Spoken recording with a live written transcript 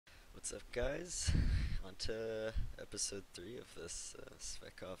What's up, guys? On to episode 3 of this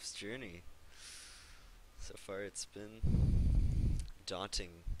Spec Ops journey. So far it's been daunting,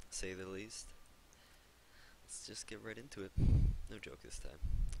 to say the least. Let's just get right into it. No joke this time.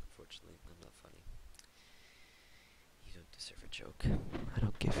 Unfortunately, I'm not funny. You don't deserve a joke. I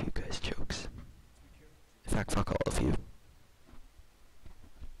don't give you guys jokes. In fact, fuck all of you.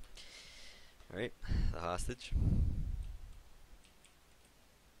 Alright, the hostage.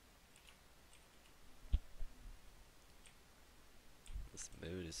 This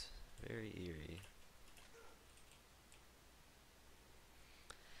mood is very eerie.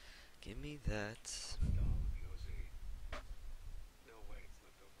 Give me that. No way it's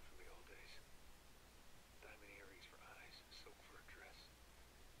left over from the old days. Diamond earrings for eyes, silk for a dress.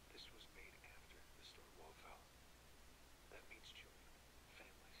 This was made after the storm wall fell. That means children,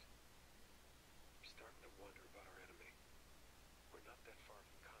 families. I'm starting to wonder about our enemy. We're not that far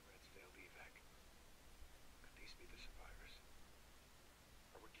from Conrad's failed evac. Could these be the survivors?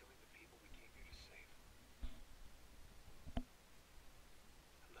 Or we're killing the people we came here to save?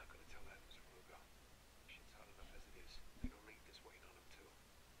 I'm not gonna tell Adams or Rugo. Shit's hot enough as it is. They don't need this weight on them too.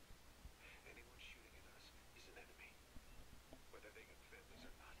 Anyone shooting at us is an enemy, whether they got families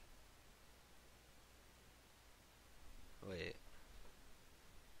or not. Wait.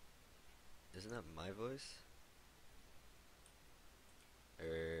 Isn't that my voice?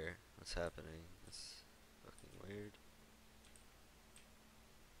 What's happening? That's fucking weird.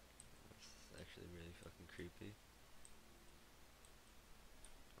 That's actually really fucking creepy.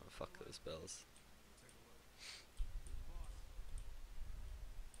 Oh, fuck those bells.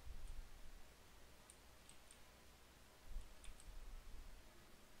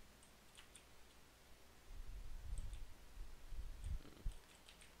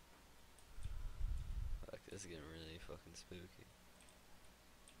 Fuck, this is getting really fucking spooky.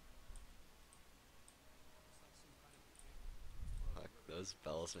 Fuck, those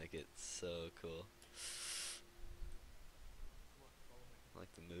bells make it so cool. I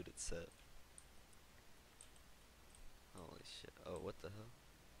like the mood it's set. Holy shit. Oh, what the hell?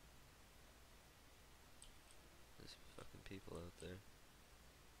 There's fucking people out there.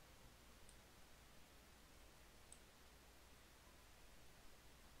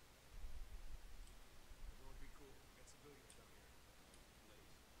 Everyone be cool. We got civilians down here.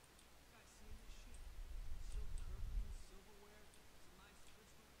 Ladies. You guys seen this shit? Silk curtains, silverware, some nice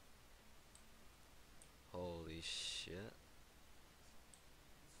crystal. Holy shit.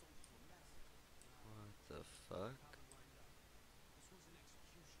 These soldiers were massive. What the fuck? How they lined up. This was an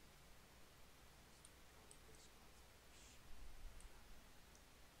execution.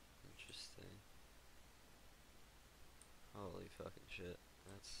 Interesting. Holy fucking shit.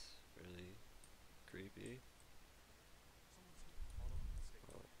 That's really creepy. Someone's here. Follow me and stay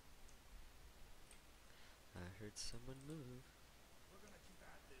Oh, quiet. I heard someone move. We're gonna keep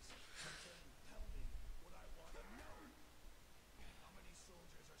at this until you tell me what I want to know. How many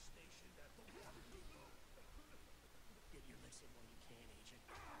soldiers are stationed at the water depot? Get your licks in while you can, Agent.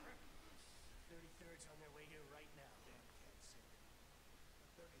 33rd's on their way here right now. Damn cat sick.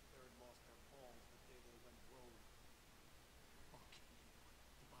 The 33rd lost their balls the day they went rogue. Fuck you.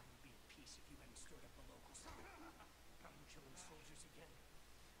 The body would be in peace if you hadn't stirred up the locals. Are you killing soldiers again?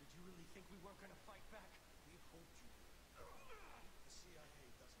 Did you really think we weren't gonna fight back? We hoped you would. The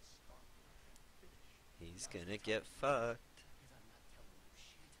CIA doesn't start, they finish. He's gonna get fucked. Because I'm not telling you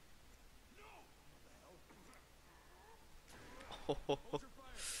shit. No! What the hell? Hold your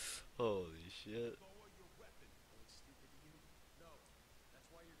fire. Holy shit. Lower your weapon. Oh, it's stupid to you? No.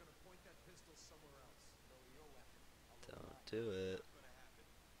 That's why you're gonna point that pistol somewhere else. Lower your weapon. I'll Don't do it. Not gonna happen.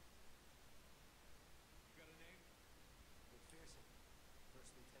 You got a name? McPherson.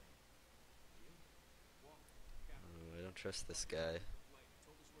 First lieutenant. You? Walker. Captain. Oh, I don't trust this guy. Blake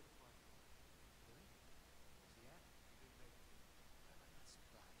told us where to find him. Really? Where's he at? He didn't make it. I'm not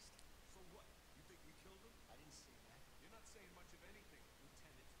surprised. So what? You think we killed him? I didn't say that. You're not saying much of anything,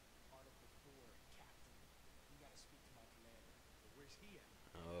 Lieutenant. Article 4, Captain. You gotta speak to my commander. But where's he at?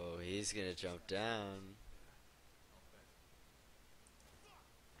 Oh, he's gonna jump down. I'll bet.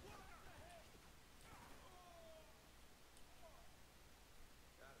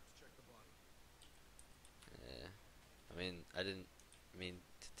 Adams, check the body. Yeah. I mean, I didn't mean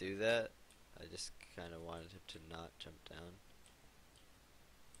to do that. I just kind of wanted him to not jump down.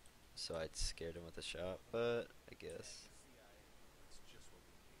 So I'd scared him with a shot, but I guess. That's just what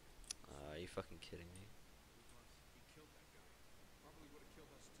we needed. Are you fucking kidding me? He killed that guy. Probably would have killed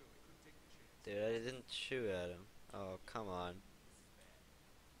us too. He couldn't take the chance. Dude, I didn't shoot at him. Oh, come on.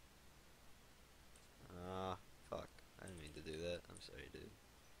 Ah, fuck. I didn't mean to do that. I'm sorry, dude.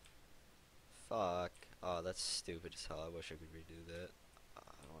 Fuck. Oh, that's stupid as hell. I wish I could redo that. I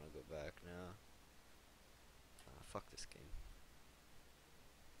don't want to go back now. Fuck this game.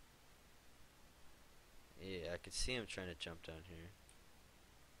 Yeah, I could see him trying to jump down here.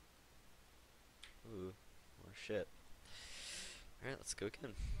 Ooh, more shit. Alright, let's go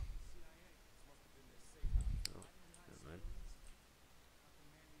again. Oh, never mind.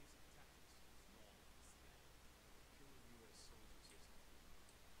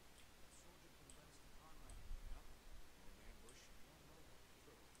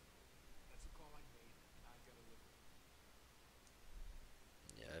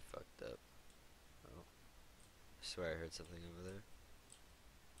 Yeah, I fucked up. Oh, I swear I heard something over there.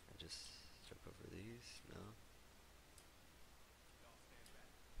 I just jump over these? No.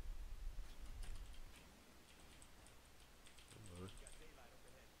 Ooh.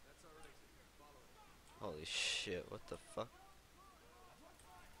 Holy shit, what the fuck?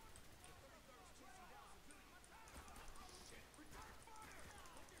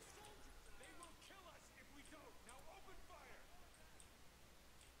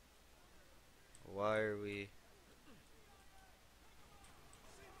 Why are we...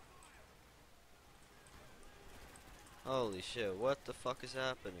 Holy shit, what the fuck is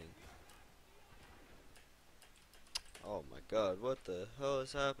happening? Oh my god, what the hell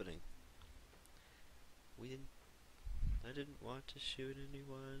is happening? I didn't want to shoot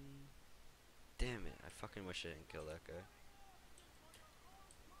anyone. Damn it, I fucking wish I didn't kill that guy.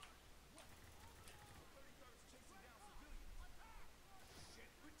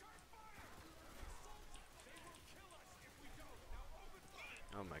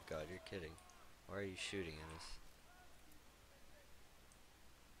 Oh my god, you're kidding. Why are you shooting at us?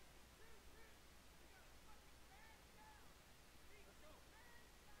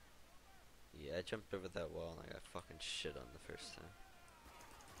 Yeah, I jumped over that wall and I got fucking shit on the first time.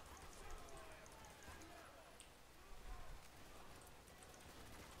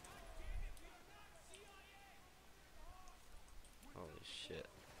 Holy shit.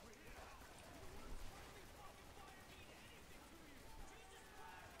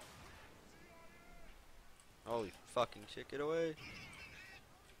 Holy fucking shit, get away!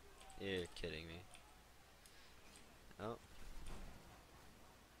 You're kidding me. Oh.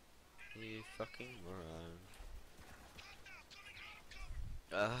 You fucking moron.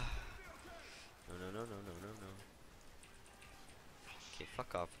 Ah. No, no, no, no, no, no, no. Okay,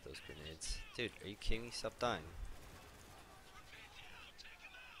 fuck off with those grenades. Dude, are you kidding me? Stop dying.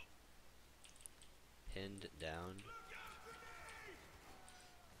 Pinned down.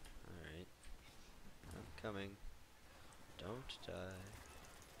 Alright. I'm coming. Don't die.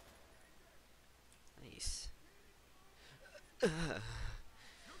 Nice.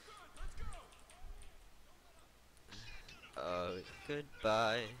 Oh,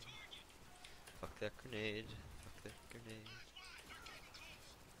 goodbye. Fuck that grenade. Fuck that grenade.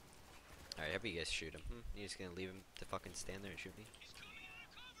 Alright, how about you guys shoot him? You just gonna leave him to fucking stand there and shoot me?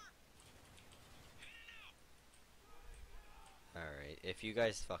 Alright, if you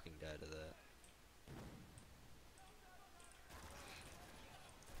guys fucking die to that.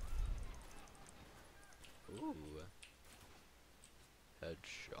 Ooh.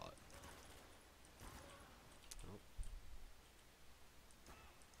 Headshot. Oh.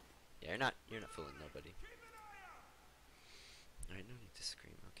 Yeah, you're not fooling nobody. Alright, no need to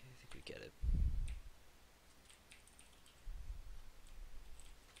scream, okay? I think we get it.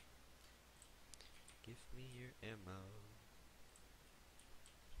 Give me your ammo.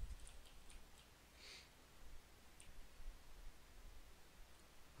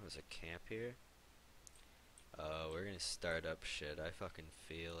 Oh, there's a camp here? Oh, we're gonna start up shit. I fucking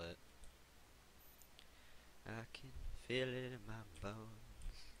feel it. I can feel it in my bones.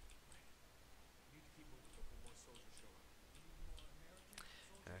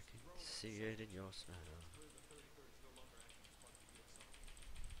 I can see it in your smile.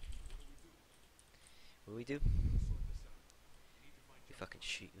 What do we do? We fucking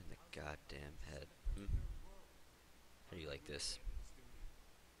shoot you in the goddamn head. How do you like this?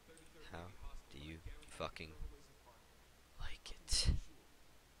 How do you fucking like it?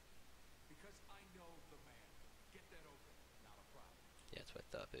 Yeah, that's what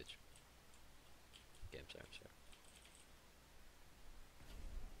I thought, bitch. Okay, I'm sorry,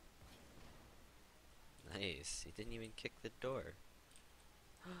 Nice. He didn't even kick the door.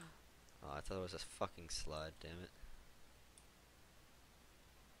 Oh, I thought it was a fucking slide, damn it.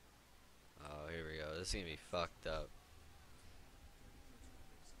 Oh, here we go. This is gonna be fucked up.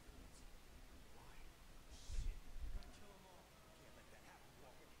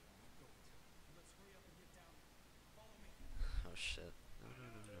 Oh shit. No, no,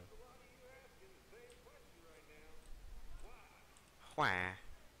 no, no. Wah.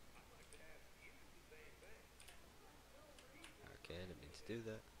 Okay, I didn't mean to do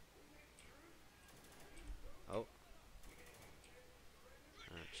that. Oh.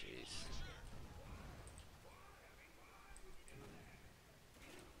 Oh, jeez.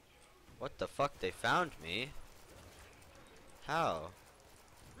 What the fuck? They found me? How?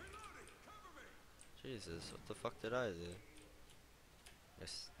 Jesus, what the fuck did I do?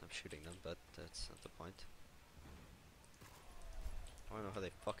 Yes, I'm shooting them, but that's not the point. I don't know how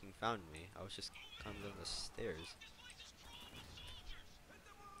they fucking found me. I was just coming down the stairs.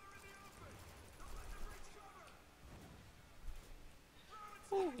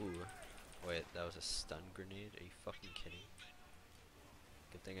 Ooh. Wait, that was a stun grenade? Are you fucking kidding?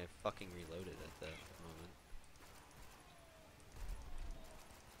 Good thing I fucking reloaded at that moment.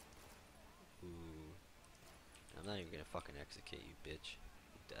 Ooh. I'm not even gonna fucking execute you, bitch.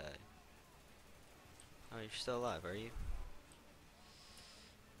 You die. Oh, you're still alive, are you?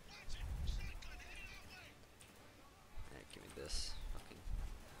 Alright, give me this. Fucking.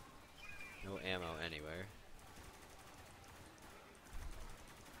 No ammo anywhere.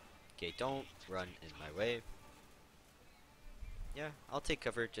 Okay, don't run in my way. Yeah, I'll take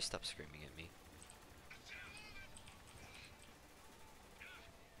cover, just stop screaming at me.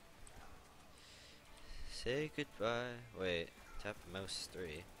 Say goodbye. Wait, tap mouse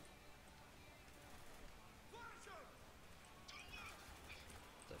 3.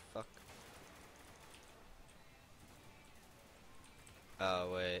 The fuck?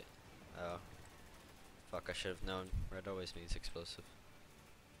 Oh, wait. Oh. Fuck, I should have known. Red always means explosive.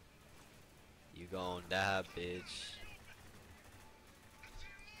 You gon' die, bitch.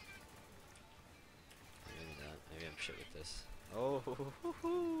 Maybe not. Maybe I'm shit with this. Oh, hoo, hoo, hoo,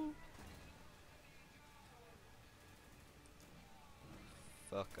 hoo.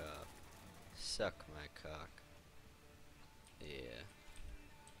 Fuck off. Suck my cock. Yeah.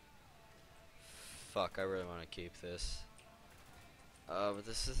 Fuck, I really want to keep this. But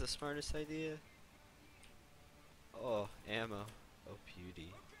this is the smartest idea. Oh, ammo. Oh,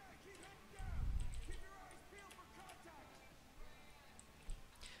 beauty.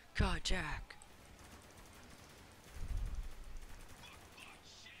 God, Jack.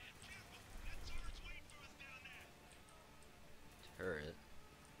 Turret.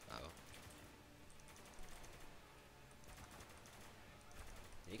 Oh.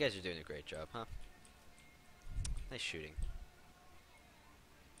 You guys are doing a great job, huh? Nice shooting.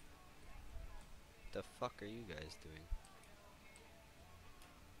 The fuck are you guys doing?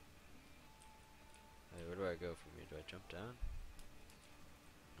 Wait, where do I go from here? Do I jump down?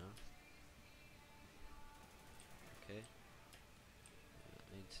 No? Okay.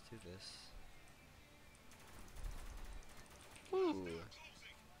 I need to do this. Woo!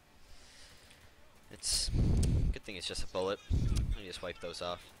 It's... Good thing it's just a bullet. I just wipe those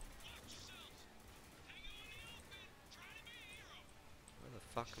off. Where the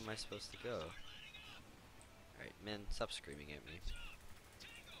fuck am I supposed to go? Alright, man, stop screaming at me.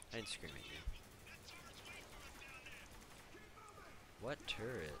 I didn't scream at you. What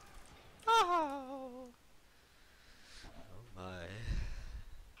turret? Oh! Oh my.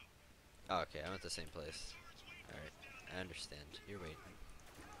 Oh, okay, I'm at the same place. Alright, I understand. You're waiting.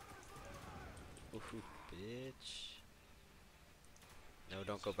 Ooh, bitch. No,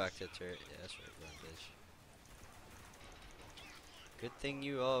 don't go back to the turret. Yeah, that's right, run, bitch. Good thing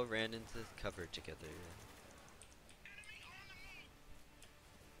you all ran into the cover together.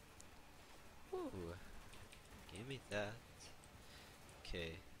 Ooh. Give me that.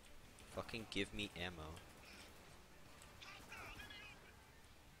 Okay. Fucking give me ammo.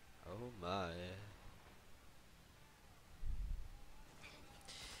 Oh my.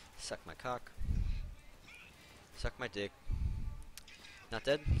 Suck my cock. Suck my dick. Not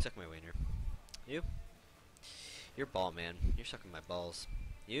dead? Suck my wiener. You? You're ball man. You're sucking my balls.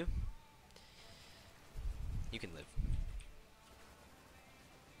 You? You can live.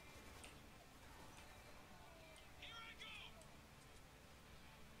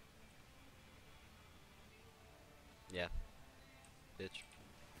 Yeah. Bitch.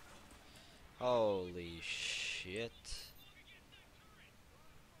 Holy shit.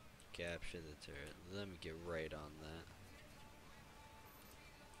 Capture the turret. Let me get right on that.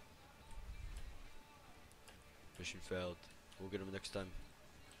 Mission failed. We'll get him next time.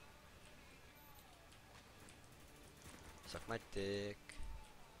 Suck my dick.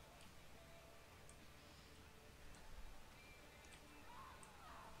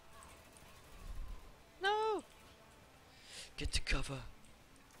 No! Get to cover.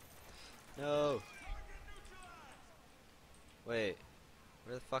 No. Wait.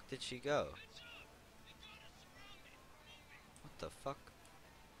 Where the fuck did she go? What the fuck?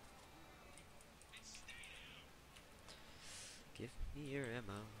 Give me your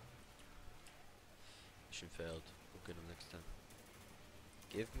ammo. Mission failed. We'll get him next time.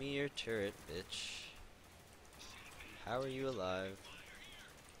 Give me your turret, bitch. How are you alive?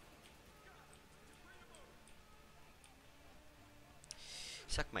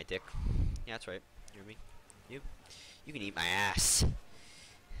 Suck my dick. Yeah, that's right. You hear me? You can eat my ass.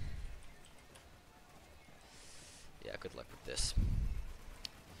 Yeah, good luck with this.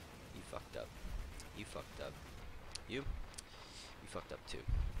 You fucked up. You fucked up. You fucked up too.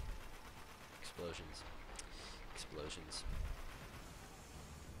 Explosions. Explosions.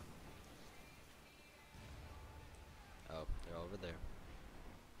 Oh, they're over there.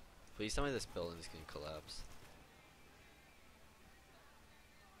 Please tell me this building is gonna collapse.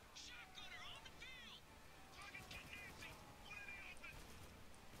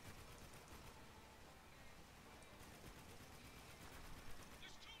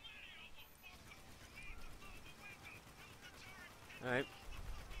 Alright.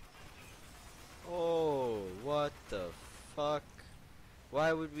 Oh, what the fuck?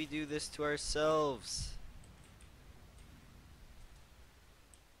 Why would we do this to ourselves?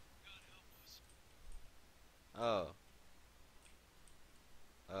 Oh.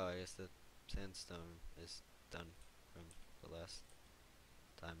 Oh, I guess the sandstone is done from the last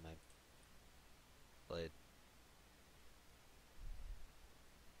time I played.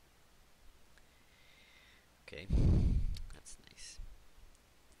 Okay. That's nice.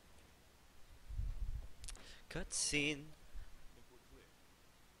 Cutscene. I think we're clear.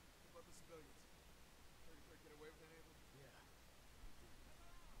 What about the civilians? 33rd get away with any of them? Yeah.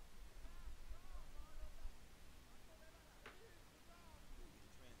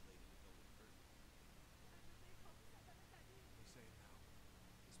 What are they saying now?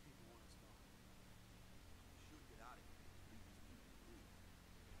 These people want us gone. Should get out of here. Leave these people free.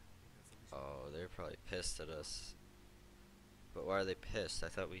 Yeah, I think that's the least. Oh, they're probably pissed at us. But why are they pissed? I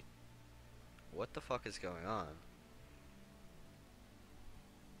thought we... What the fuck is going on?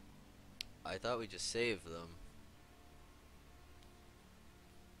 I thought we just saved them.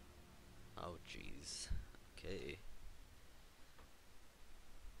 Oh, jeez. Okay.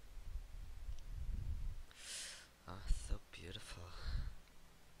 Ah, so beautiful.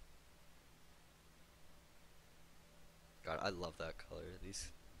 God, I love that color.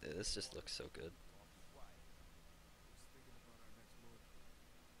 This just looks so good. Just thinking about our next move.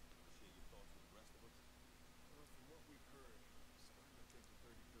 Share your thoughts with the rest of us? Well, from what we've heard, starting to think the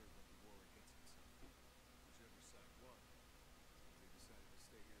 33rd won't be war against itself. Whichever side won, they decided to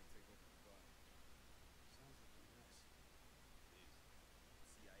stay here and take over the body. Sounds like a mess. It is.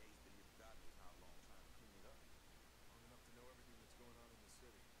 CIA's been here for God knows how long trying to clean it up. Long enough to know everything that's going on in the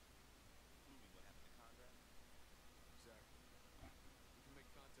city. Including what happened to Conrad? Exactly. We can make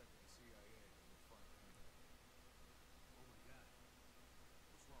contact with the CIA and we'll find the hang of it. Oh my god.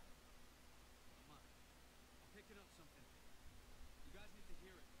 What's wrong? I'm picking up something. You guys need to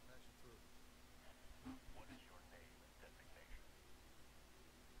hear it. Patch it through. What is your name and designation?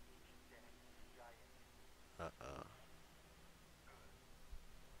 Agent Dennis, CIA. Uh-oh. Good.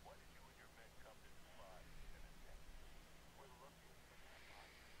 Why did you and your men come to defy an attempt? We're looking for the spy.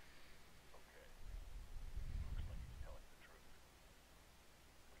 Okay. Looks like he's telling the truth.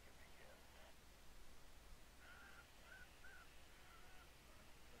 We can begin.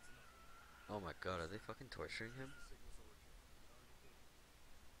 Oh my god, are they fucking torturing him? The signal's origin. Already did.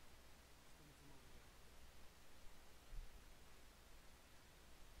 It's coming from over there.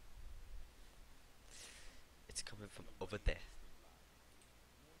 It's coming from over there.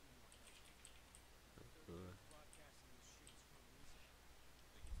 More than likely. Uh, Broadcasting this shit is for a reason.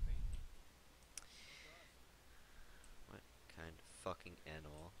 Think it's me? What kind of fucking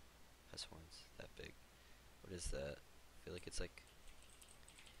animal has horns that big? What is that? I feel like it's like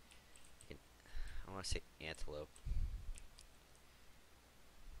I want to say antelope.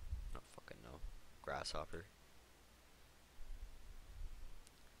 I don't fucking know. Grasshopper.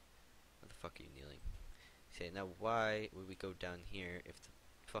 Where the fuck are you kneeling? Say, now why would we go down here if the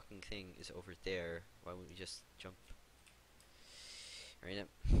fucking thing is over there? Why wouldn't we just jump? Right up.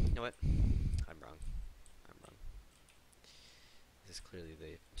 You know what? I'm wrong. I'm wrong. This is clearly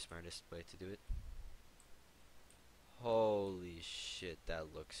the smartest way to do it. Holy shit,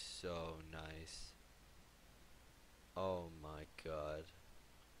 that looks so nice. Oh my god.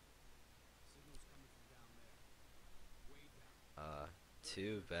 Signal's coming from down there. Way down.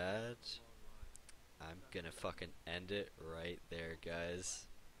 Too bad. Long line. I'm gonna fucking end it right there, guys.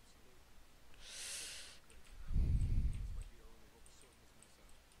 This might be our only hope of sorting this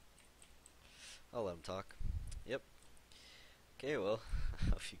mess out. I'll let him talk. Yep. Okay, well, I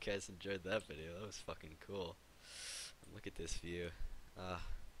hope you guys enjoyed that video. That was fucking cool. Look at this view. Ah,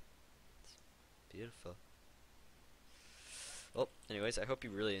 it's beautiful. Well, anyways, I hope you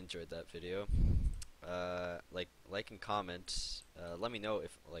really enjoyed that video. Like and comment. Let me know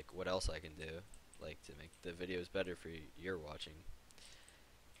if what else I can do, to make the videos better for you're watching.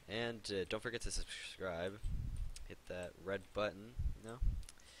 And don't forget to subscribe. Hit that red button.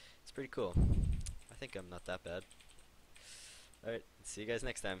 It's pretty cool. I think I'm not that bad. Alright, see you guys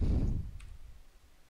next time.